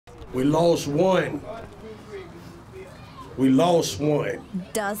We lost one. We lost one.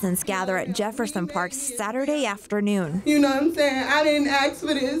 Dozens gather at Jefferson Park Saturday afternoon. You know what I'm saying? I didn't ask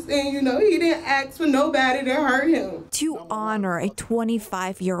for this, and you know, he didn't ask for nobody to hurt him. To honor a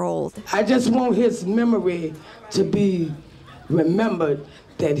 25-year-old. I just want his memory to be remembered,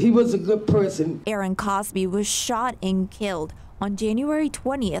 that he was a good person. Aaron Crosby was shot and killed on January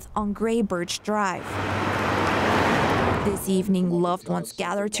 20th on Gray Birch Drive. This evening, loved ones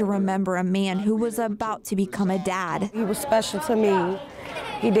gathered to remember a man who was about to become a dad. He was special to me.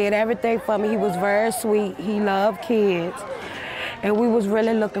 He did everything for me. He was very sweet. He loved kids. And we was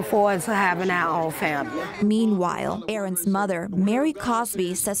really looking forward to having our own family. Meanwhile, Aaron's mother, Mary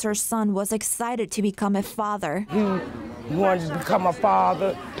Crosby, says her son was excited to become a father. He wanted to become a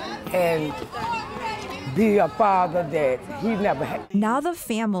father and be a father that he never had. Now the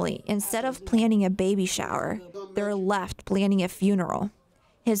family, instead of planning a baby shower, they're left planning a funeral.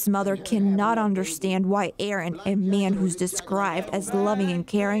 His mother cannot understand why Aaron, a man who's described as loving and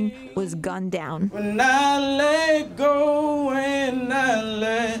caring, was gunned down. When I let go and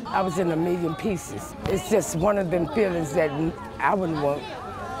I was in a million pieces. It's just one of them feelings that I wouldn't want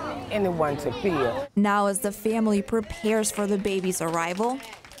anyone to feel. Now as the family prepares for the baby's arrival,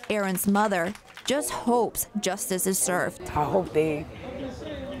 Aaron's mother just hopes justice is served. I hope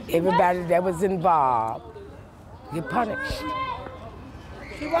everybody that was involved get punished.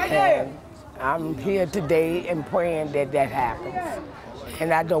 And I'm here today and praying that that happens.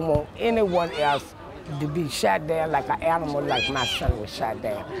 And I don't want anyone else to be shot down like an animal like my son was shot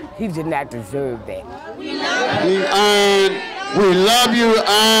down. He did not deserve that. We love you,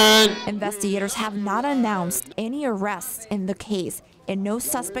 Ann. Investigators have not announced any arrests in the case, and no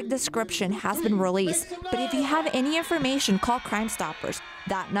suspect description has been released. But if you have any information, call Crime Stoppers.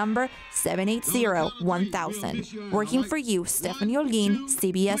 That number, 780-1000. Working for you, Stephanie Olguin,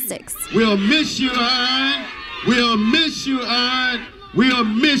 CBS 6. We'll miss you, Ann. We'll miss you, Ann. We'll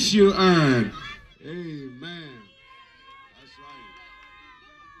miss you, Ann. Amen. That's right.